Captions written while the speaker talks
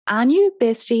Our new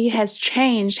bestie has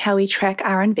changed how we track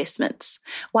our investments.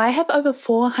 Why have over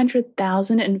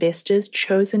 400,000 investors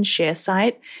chosen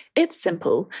ShareSite? It's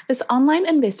simple. This online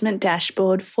investment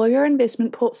dashboard for your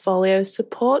investment portfolio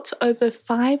supports over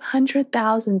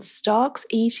 500,000 stocks,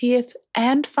 ETFs,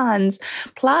 and funds,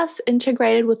 plus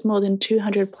integrated with more than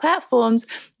 200 platforms,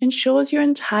 ensures your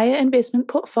entire investment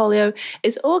portfolio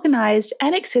is organized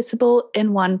and accessible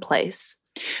in one place.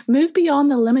 Move beyond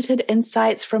the limited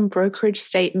insights from brokerage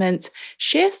statements.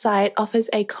 ShareSite offers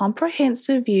a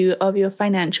comprehensive view of your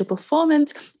financial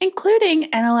performance, including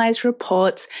analyzed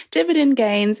reports, dividend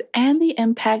gains, and the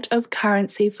impact of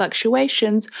currency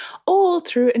fluctuations, all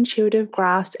through intuitive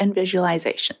graphs and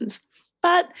visualizations.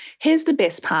 But here's the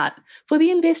best part. For the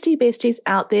investy besties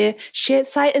out there,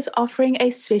 ShareSite is offering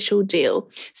a special deal.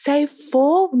 Save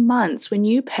 4 months when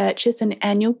you purchase an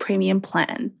annual premium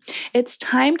plan. It's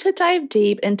time to dive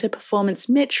deep into performance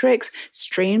metrics,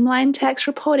 streamline tax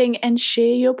reporting, and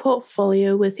share your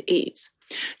portfolio with ease.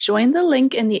 Join the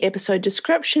link in the episode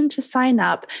description to sign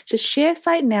up to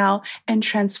ShareSite now and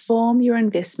transform your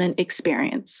investment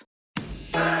experience.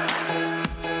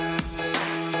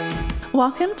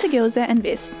 Welcome to Girls That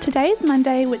Invest. Today is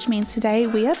Monday, which means today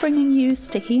we are bringing you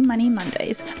Sticky Money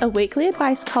Mondays, a weekly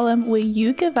advice column where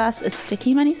you give us a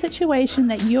sticky money situation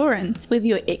that you're in, whether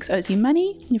your ex owes you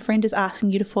money, your friend is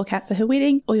asking you to fork out for her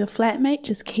wedding, or your flatmate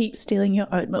just keeps stealing your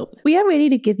oat milk. We are ready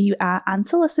to give you our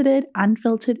unsolicited,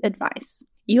 unfiltered advice.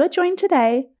 You are joined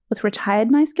today with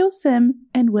retired nice girl Sim,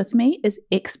 and with me is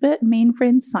expert mean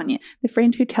friend Sonia, the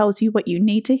friend who tells you what you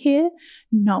need to hear,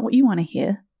 not what you want to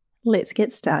hear. Let's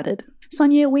get started.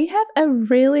 Sonia, we have a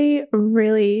really,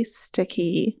 really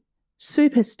sticky,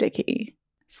 super sticky,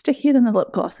 stickier than the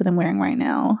lip gloss that I'm wearing right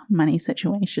now, money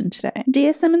situation today.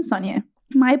 Dear Sim and Sonia,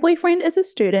 my boyfriend is a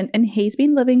student and he's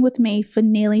been living with me for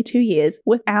nearly 2 years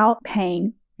without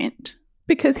paying rent.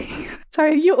 Because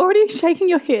sorry, you're already shaking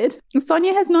your head.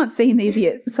 Sonia has not seen these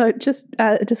yet, so just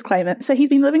a disclaimer. So he's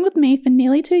been living with me for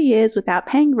nearly 2 years without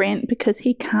paying rent because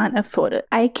he can't afford it.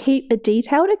 I keep a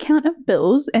detailed account of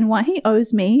bills and what he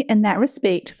owes me in that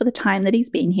respect for the time that he's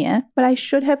been here, but I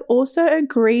should have also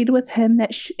agreed with him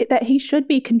that he should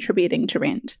be contributing to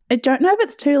rent. I don't know if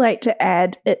it's too late to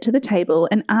add it to the table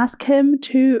and ask him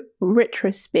to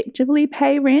retrospectively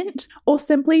pay rent or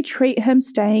simply treat him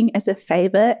staying as a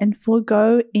favor and forego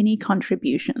any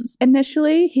contributions.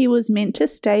 Initially, he was meant to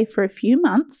stay for a few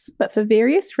months, but for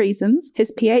various reasons,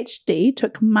 his PhD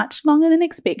took much longer than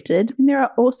expected, and there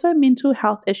are also mental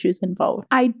health issues involved.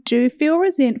 I do feel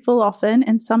resentful often,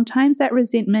 and sometimes that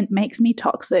resentment makes me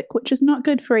toxic, which is not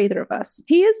good for either of us.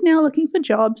 He is now looking for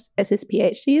jobs as his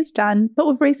PhD is done, but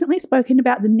we've recently spoken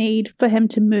about the need for him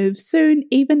to move soon,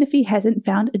 even if he hasn't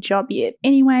found a job yet.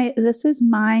 Anyway, this is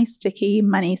my sticky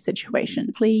money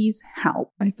situation. Please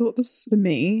help. For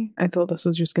me, I thought this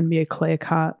was just going to be a clear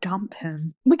cut dump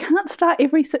him. We can't start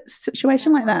every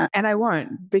situation like that. And I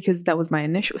won't, because that was my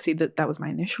initial, that was my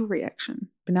initial reaction.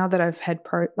 But now that I've had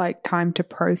time to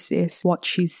process what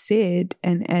she's said,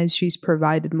 and as she's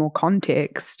provided more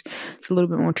context, it's a little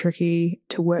bit more tricky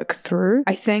to work through.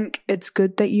 I think it's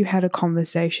good that you had a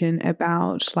conversation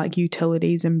about like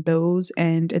utilities and bills,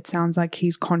 and it sounds like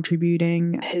he's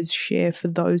contributing his share for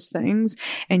those things,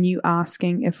 and you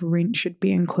asking if rent should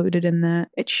be included in that.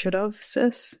 It should have,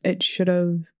 sis. It should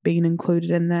have been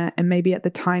included in that. And maybe at the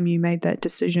time you made that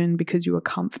decision because you were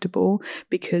comfortable,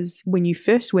 because when you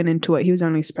first went into it, he was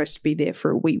only supposed to be there for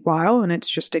a wee while and it's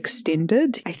just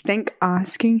extended. I think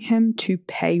asking him to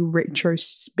pay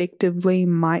retrospectively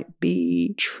might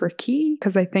be tricky,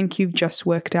 because I think you've just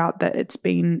worked out that it's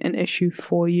been an issue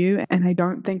for you. And I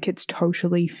don't think it's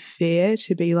totally fair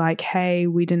to be like, hey,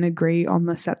 we didn't agree on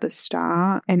this at the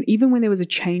start. And even when there was a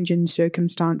change in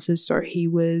circumstances, so he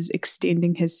was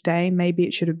extending his stay, maybe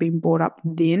it should have been brought up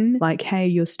then, like, hey,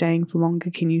 you're staying for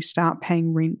longer, can you start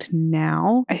paying rent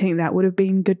now? I think that would have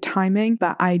been good timing,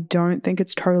 but I don't think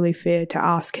it's totally fair to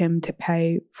ask him to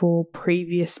pay for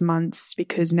previous months,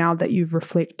 because now that you've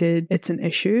reflected it's an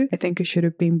issue. I think it should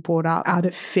have been brought up out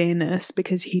of fairness,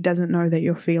 because he doesn't know that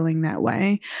you're feeling that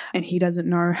way, and he doesn't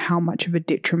know how much of a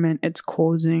detriment it's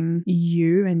causing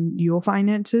you and your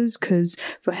finances, because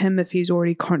for him, if he's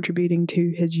already contributing to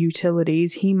his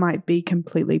utilities, he might be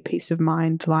completely peace of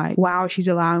mind, like, wow, she's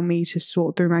allowing me to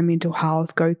sort through my mental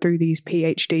health, go through these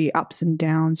PhD ups and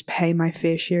downs, pay my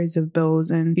fair shares of bills,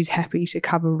 and she's happy to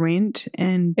cover rent.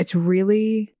 And it's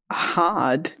really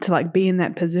hard to like be in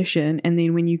that position, and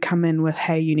then when you come in with,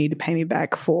 hey, you need to pay me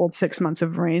back for 6 months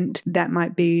of rent, that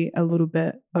might be a little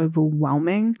bit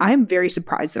overwhelming. I am very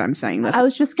surprised that I'm saying this. I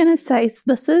was just going to say,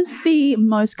 this is the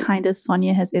most kindest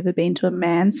Sonia has ever been to a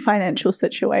man's financial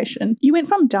situation. You went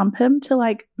from dump him to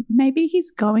like, maybe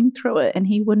he's going through it and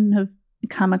he wouldn't have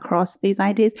come across these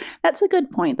ideas. That's a good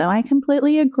point, though. I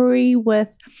completely agree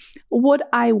with, would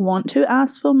I want to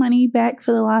ask for money back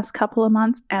for the last couple of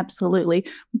months? Absolutely.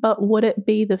 But would it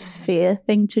be the fair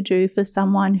thing to do for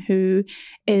someone who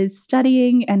is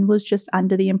studying and was just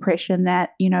under the impression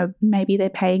that, you know, maybe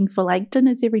they're paying for like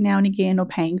dinners every now and again or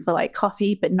paying for like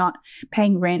coffee, but not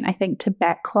paying rent? I think to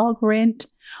backlog rent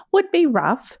would be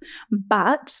rough.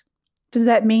 But does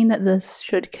that mean that this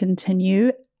should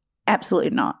continue? Absolutely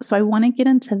not. So I want to get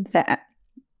into that.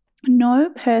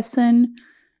 No person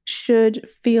should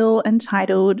feel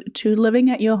entitled to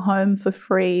living at your home for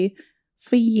free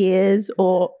for years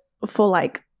or for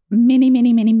like many,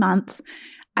 many, many months.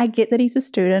 I get that he's a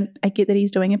student. I get that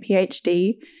he's doing a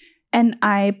PhD. And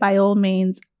I, by all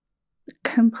means,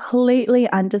 completely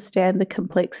understand the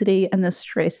complexity and the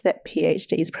stress that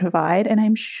PhDs provide. And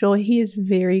I'm sure he is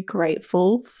very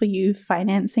grateful for you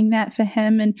financing that for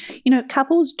him. And, you know,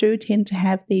 couples do tend to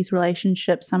have these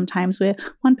relationships sometimes where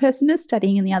one person is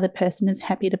studying and the other person is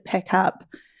happy to pick up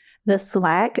the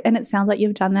slack. And it sounds like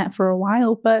you've done that for a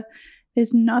while, but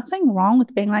there's nothing wrong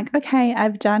with being like, okay,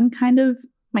 I've done kind of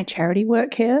my charity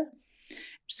work here.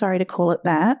 Sorry to call it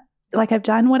that. Like, I've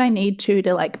done what I need to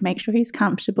like make sure he's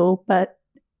comfortable, but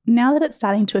now that it's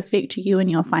starting to affect you and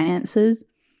your finances,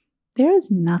 there is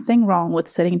nothing wrong with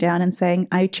sitting down and saying,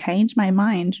 I changed my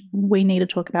mind. We need to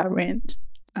talk about rent.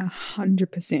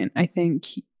 100%. I think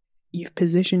you've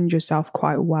positioned yourself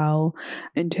quite well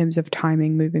in terms of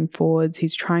timing moving forwards.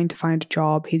 He's trying to find a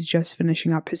job. He's just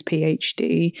finishing up his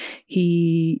PhD.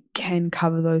 He can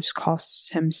cover those costs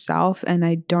himself. And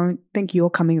I don't think you're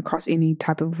coming across any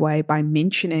type of way by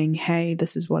mentioning, hey,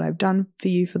 this is what I've done for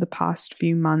you for the past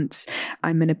few months.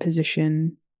 I'm in a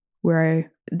position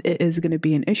where it is going to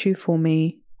be an issue for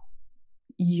me.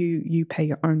 You pay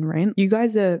your own rent. You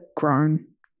guys are grown.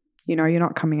 You know, you're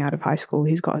not coming out of high school.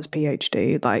 He's got his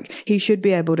PhD. Like, he should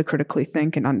be able to critically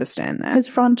think and understand that. His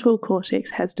frontal cortex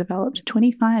has developed.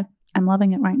 25. I'm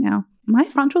loving it right now. My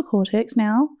frontal cortex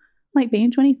now, like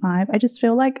being 25, I just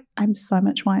feel like I'm so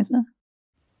much wiser.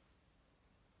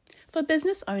 For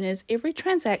business owners, every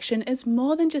transaction is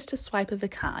more than just a swipe of a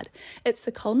card. It's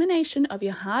the culmination of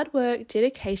your hard work,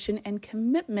 dedication, and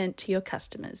commitment to your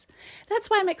customers. That's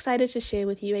why I'm excited to share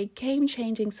with you a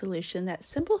game-changing solution that's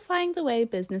simplifying the way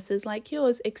businesses like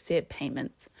yours accept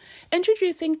payments.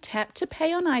 Introducing Tap to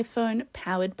Pay on iPhone,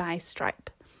 powered by Stripe.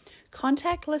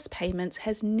 Contactless payments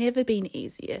has never been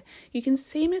easier. You can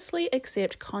seamlessly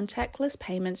accept contactless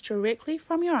payments directly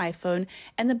from your iPhone,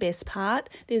 and the best part,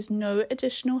 there's no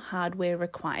additional hardware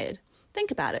required. Think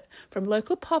about it. From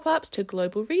local pop-ups to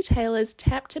global retailers,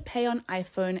 Tap to Pay on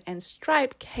iPhone and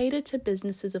Stripe cater to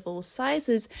businesses of all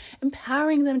sizes,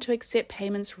 empowering them to accept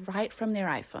payments right from their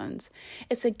iPhones.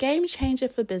 It's a game changer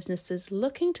for businesses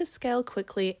looking to scale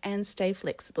quickly and stay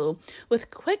flexible, with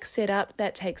quick setup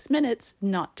that takes minutes,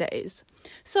 not days.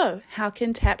 So, how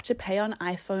can Tap to Pay on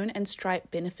iPhone and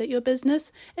Stripe benefit your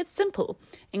business? It's simple.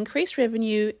 Increased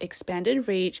revenue, expanded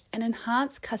reach, and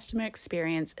enhanced customer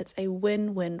experience. It's a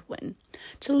win-win-win.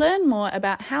 To learn more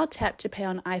about how Tap to Pay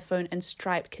on iPhone and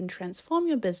Stripe can transform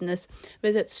your business,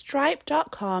 visit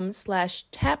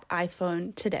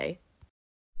stripe.com/tapiphone today.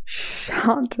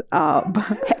 Shut up.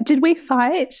 Did we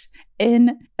fight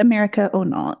in America or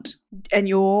not? And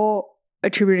you're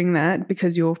attributing that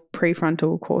because your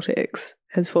prefrontal cortex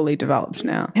has fully developed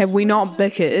now. Have we not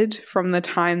bickered from the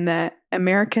time that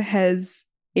America has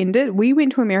ended? We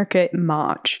went to America in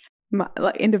March,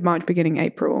 like end of March, beginning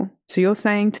April. So you're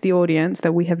saying to the audience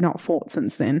that we have not fought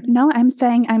since then? No, I'm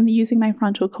saying I'm using my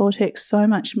frontal cortex so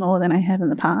much more than I have in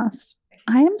the past.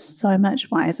 I am so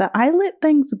much wiser. I let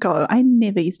things go. I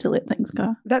never used to let things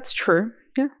go. That's true.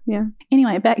 Yeah.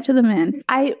 Anyway, back to the men.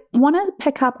 I want to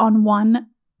pick up on one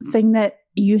thing that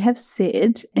you have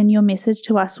said in your message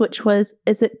to us, which was,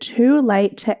 is it too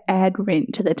late to add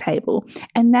rent to the table?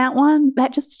 And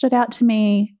that just stood out to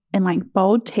me in like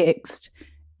bold text.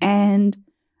 And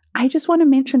I just want to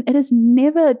mention, it is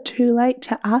never too late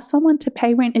to ask someone to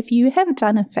pay rent. If you have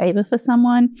done a favor for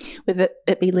someone, whether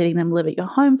it be letting them live at your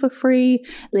home for free,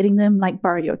 letting them like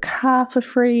borrow your car for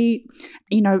free,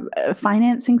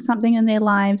 financing something in their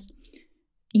lives,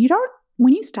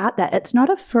 when you start that, it's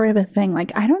not a forever thing.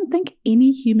 Like, I don't think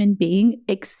any human being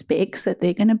expects that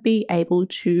they're going to be able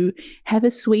to have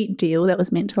a sweet deal that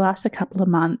was meant to last a couple of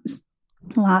months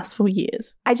last for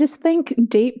years. I just think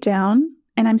deep down,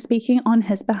 and I'm speaking on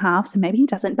his behalf, so maybe he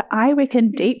doesn't, but I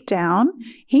reckon deep down,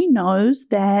 he knows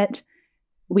that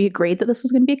we agreed that this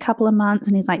was going to be a couple of months,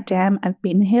 and he's like, damn, I've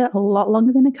been here a lot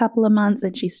longer than a couple of months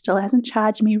and she still hasn't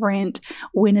charged me rent.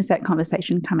 When is that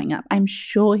conversation coming up? I'm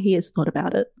sure he has thought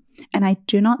about it. And I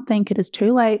do not think it is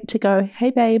too late to go,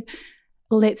 hey, babe,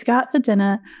 let's go out for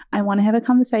dinner. I want to have a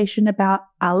conversation about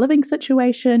our living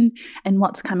situation and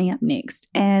what's coming up next.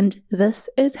 And this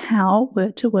is how,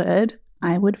 word to word,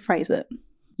 I would phrase it.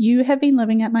 You have been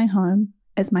living at my home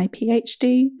as my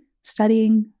PhD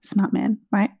studying smart man,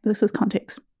 right? This is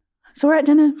context. So we're at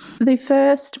dinner. The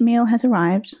first meal has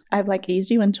arrived. I've eased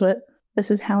you into it.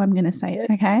 This is how I'm going to say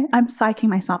it, okay? I'm psyching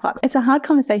myself up. It's a hard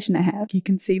conversation to have. You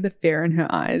can see the fear in her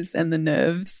eyes and the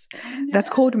nerves. That's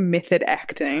called method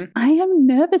acting. I am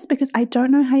nervous because I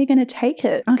don't know how you're going to take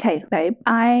it. Okay, babe,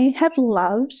 I have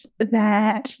loved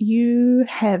that you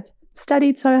have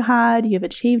studied so hard, you've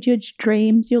achieved your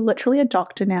dreams, you're literally a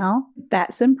doctor now.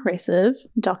 That's impressive,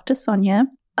 Dr. Sonia.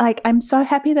 I'm so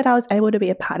happy that I was able to be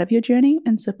a part of your journey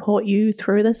and support you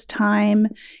through this time.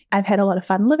 I've had a lot of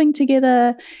fun living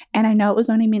together, and I know it was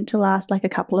only meant to last a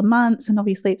couple of months, and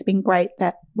obviously it's been great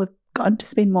that we've gotten to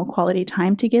spend more quality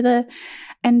time together.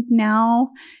 And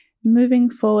now, moving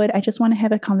forward, I just want to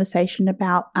have a conversation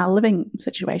about our living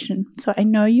situation. So I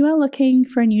know you are looking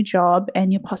for a new job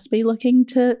and you're possibly looking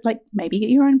to maybe get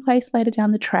your own place later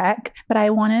down the track. But I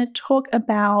want to talk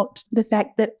about the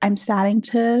fact that I'm starting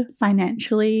to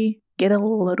financially get a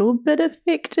little bit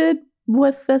affected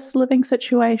with this living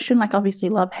situation. Obviously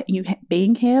love you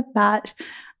being here, but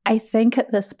I think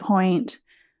at this point,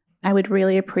 I would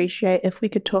really appreciate if we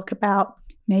could talk about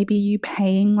maybe you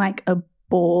paying a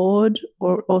board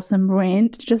or some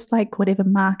rent, just whatever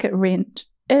market rent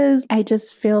is. I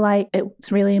just feel like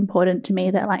it's really important to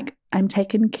me that I'm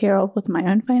taken care of with my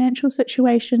own financial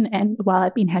situation. And while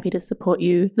I've been happy to support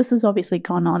you, this has obviously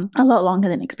gone on a lot longer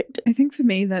than expected. I think for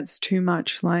me, that's too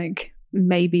much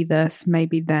maybe this,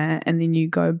 maybe that. And then you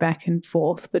go back and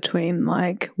forth between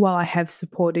well, I have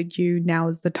supported you, now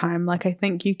is the time. I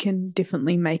think you can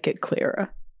definitely make it clearer.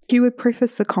 You would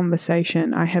preface the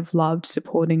conversation, I have loved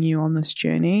supporting you on this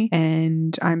journey,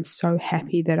 and I'm so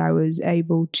happy that I was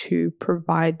able to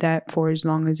provide that for as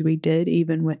long as we did,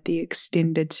 even with the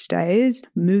extended stays.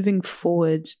 Moving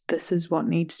forward, this is what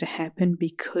needs to happen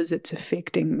because it's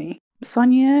affecting me.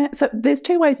 Sonia, so there's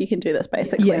two ways you can do this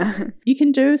basically. Yeah. You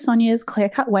can do Sonia's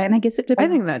clear-cut way, and I guess it depends.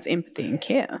 I think that's empathy and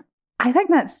care. I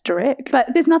think that's direct, but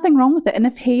there's nothing wrong with it. And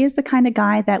if he is the kind of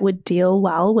guy that would deal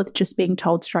well with just being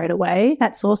told straight away,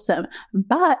 that's awesome.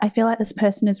 But I feel like this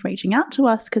person is reaching out to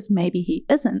us because maybe he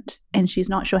isn't and she's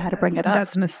not sure how to bring it up.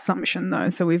 That's an assumption though.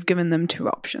 So we've given them two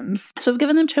options.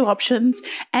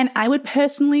 And I would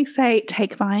personally say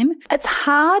take mine. It's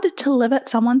hard to live at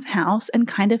someone's house and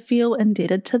kind of feel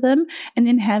indebted to them and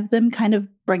then have them kind of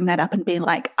bring that up and be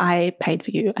like, I paid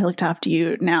for you, I looked after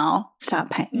you, now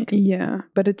start paying. Yeah,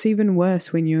 but it's even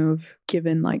worse when you've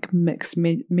given mixed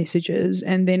messages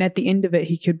and then at the end of it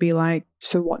he could be like,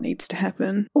 so what needs to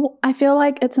happen? Well, I feel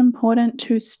like it's important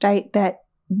to state that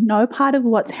no part of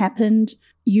what's happened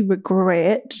you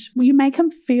regret. You make him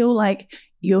feel like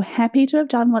you're happy to have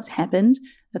done what's happened,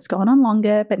 it's gone on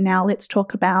longer, but now let's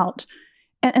talk about,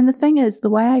 and the thing is,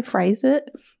 the way I phrase it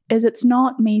is it's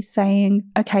not me saying,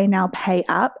 okay, now pay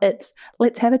up. It's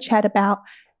let's have a chat about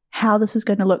how this is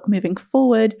going to look moving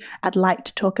forward. I'd like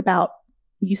to talk about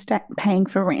you paying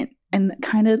for rent. And it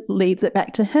kind of leads it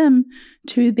back to him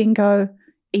to then go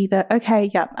either, okay,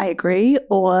 yep, I agree,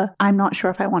 or I'm not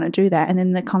sure if I want to do that. And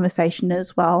then the conversation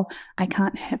is, well, I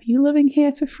can't have you living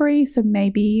here for free, so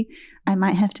maybe I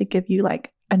might have to give you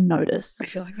a notice. I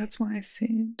feel like that's what I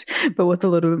said, but with a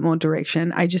little bit more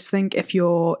direction. I just think if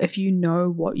you know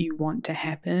what you want to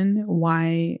happen,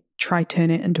 why try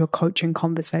turn it into a coaching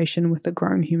conversation with a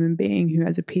grown human being who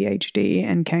has a PhD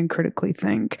and can critically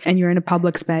think, and you're in a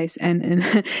public space and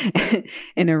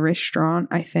in a restaurant.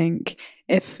 I think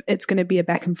if it's going to be a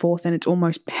back and forth and it's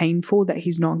almost painful that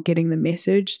he's not getting the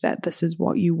message that this is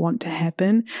what you want to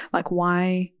happen,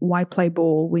 why play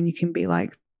ball when you can be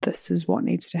like, this is what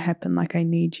needs to happen. I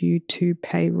need you to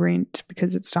pay rent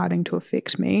because it's starting to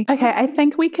affect me. Okay, I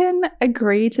think we can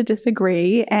agree to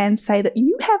disagree and say that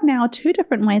you have now two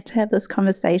different ways to have this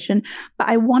conversation. But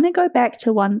I want to go back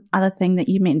to one other thing that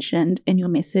you mentioned in your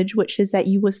message, which is that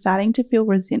you were starting to feel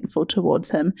resentful towards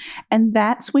him. And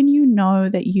that's when you know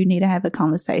that you need to have a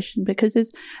conversation, because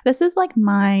this is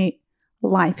my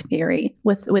life theory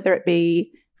with whether it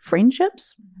be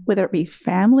friendships, whether it be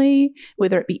family,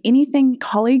 whether it be anything,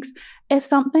 colleagues. If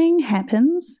something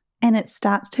happens and it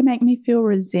starts to make me feel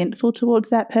resentful towards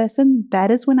that person,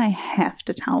 that is when I have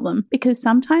to tell them. Because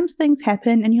sometimes things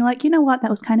happen and you're like, you know what,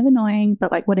 that was kind of annoying,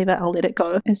 but like whatever, I'll let it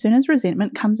go. As soon as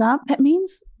resentment comes up, that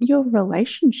means your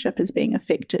relationship is being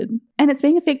affected. And it's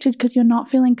being affected because you're not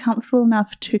feeling comfortable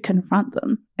enough to confront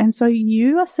them. And so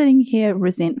you are sitting here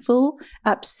resentful,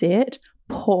 upset,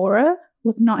 poorer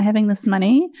with not having this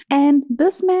money, and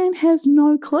this man has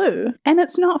no clue, and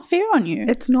it's not fair on you.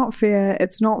 It's not fair.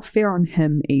 It's not fair on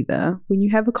him either. When you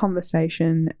have a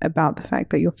conversation about the fact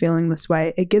that you're feeling this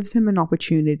way, it gives him an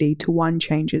opportunity to, one,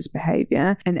 change his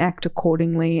behavior and act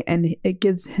accordingly, and it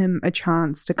gives him a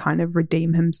chance to kind of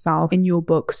redeem himself in your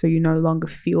book so you no longer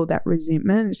feel that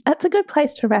resentment. That's a good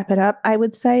place to wrap it up. I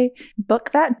would say book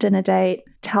that dinner date,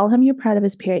 tell him you're proud of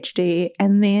his PhD,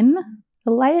 and then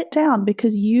lay it down,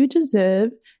 because you deserve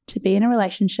to be in a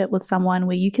relationship with someone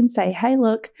where you can say, hey,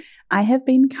 look, I have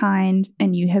been kind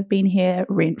and you have been here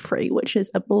rent-free, which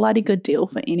is a bloody good deal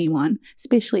for anyone,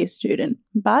 especially a student.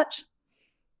 But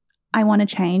I want to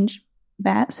change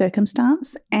that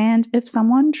circumstance. And if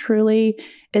someone truly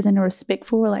is in a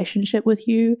respectful relationship with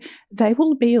you, they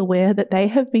will be aware that they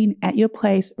have been at your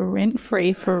place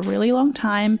rent-free for a really long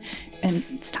time, and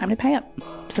it's time to pay up.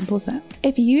 Simple as that.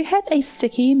 If you have a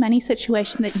sticky money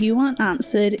situation that you want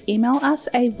answered, email us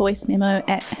a voice memo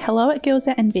at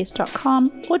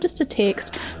hello@girlsthatinvest.com, or just a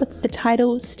text with the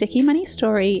title Sticky Money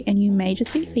Story, and you may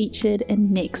just be featured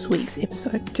in next week's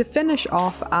episode. To finish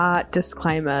off, our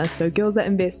disclaimer. So Girls That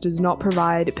Invest does not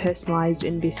provide personalized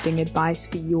investing advice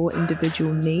for your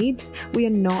individual needs. We are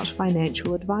not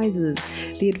financial advisors.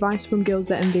 The advice from Girls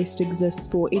That Invest exists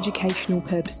for educational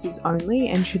purposes only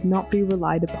and should not be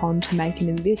relied upon to make an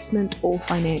investment or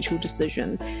financial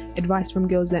decision. Advice from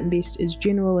Girls That Invest is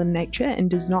general in nature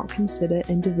and does not consider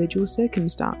individual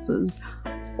circumstances.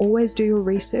 Always do your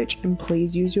research and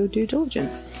please use your due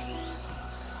diligence.